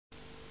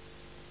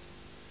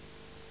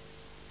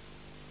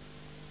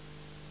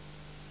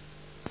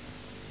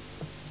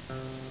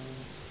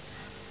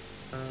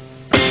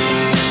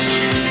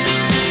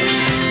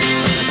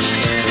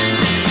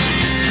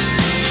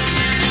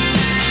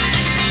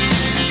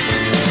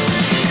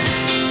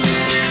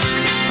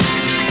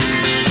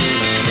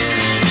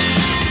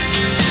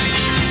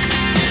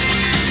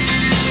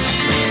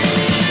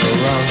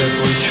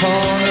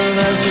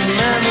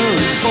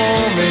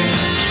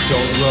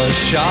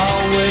rush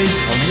away,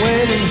 I'm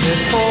waiting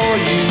here for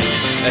you.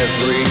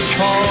 Every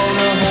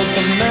corner holds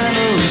a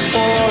memory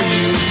for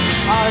you.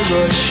 I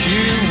rush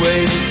you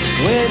away,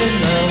 waiting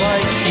there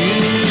like you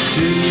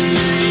do.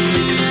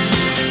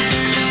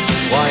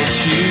 Like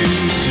you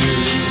do.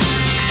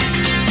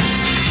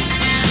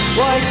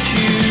 Like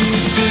you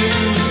do.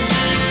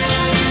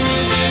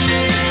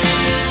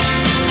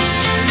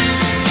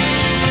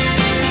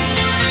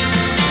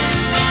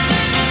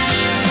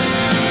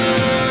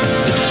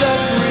 It's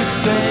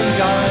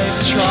everything I've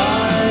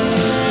tried.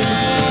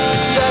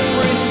 It's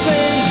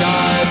everything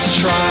I've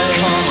tried.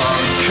 Come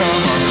on,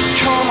 come on,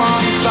 come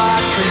on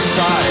back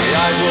inside.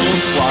 I will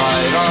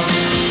slide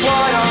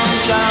on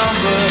down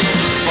the,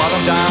 slide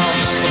on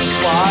down, slip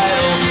slide,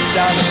 oh,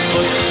 down the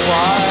slip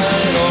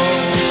slide,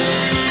 oh.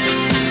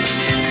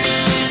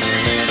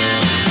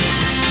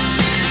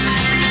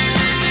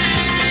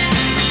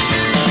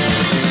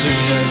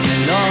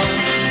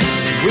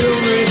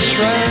 We'll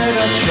retread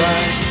our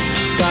tracks,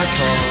 back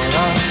on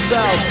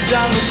ourselves,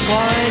 down the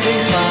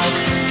sliding path.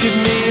 Give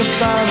me a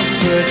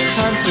banister, it's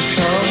time to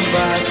come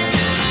back.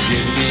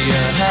 Give me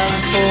a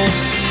handful,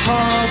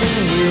 hard and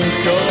we'll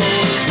go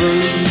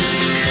through.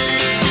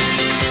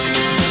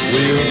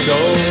 We'll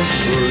go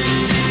through.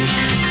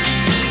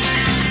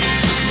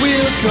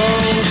 We'll go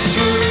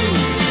through.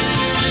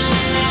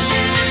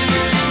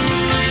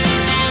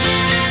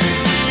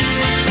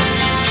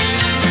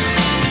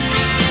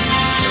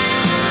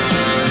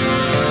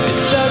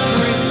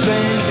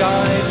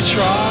 I've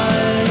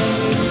tried.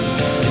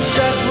 It's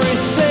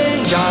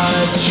everything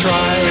I've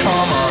tried.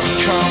 Come on,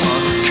 come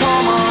on,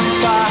 come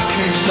on back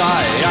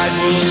inside. I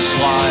will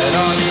slide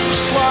on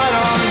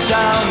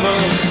down the,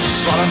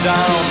 slide on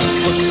down the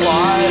slip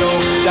slide,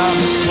 oh, down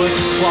the slip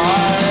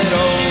slide,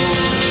 oh.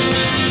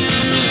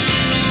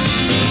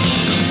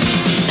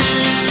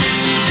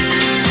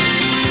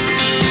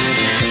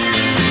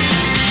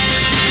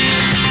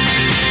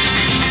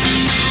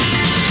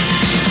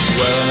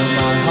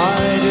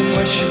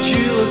 Where should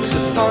you look to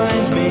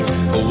find me?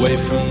 Away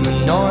from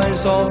the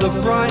noise, all the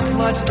bright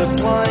lights that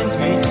blind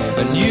me.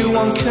 And you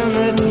want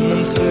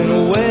commitments in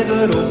a way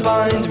that'll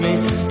bind me.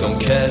 Don't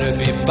care to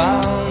be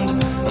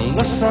bound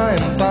unless I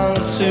am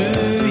bound to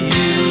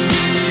you,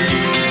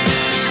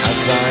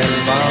 as I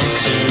am bound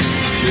to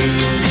do,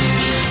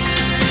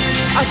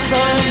 as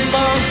I am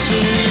bound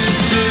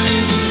to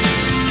do.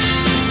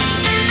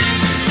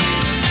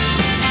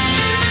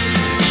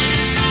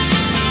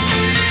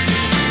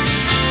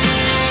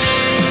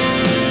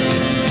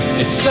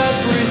 It's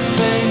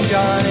everything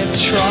I've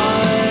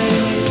tried.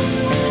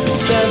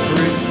 It's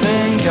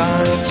everything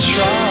I've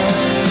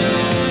tried.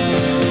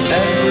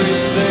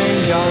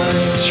 Everything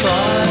I've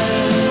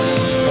tried.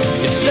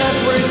 It's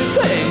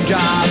everything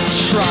I've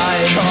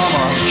tried. Come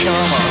on,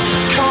 come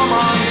on, come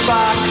on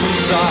back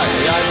inside.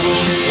 I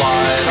will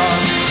slide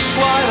on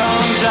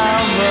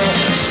down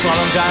the,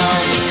 slide on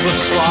down the slip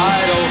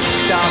slide,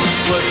 oh, down the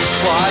slip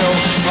slide,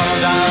 oh, slide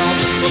on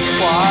down the slip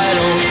slide,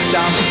 oh,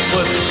 down the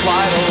slip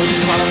slide, oh,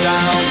 slide on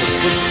down the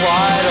slip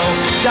slide,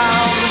 oh,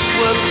 down the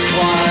slip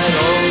slide,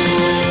 oh.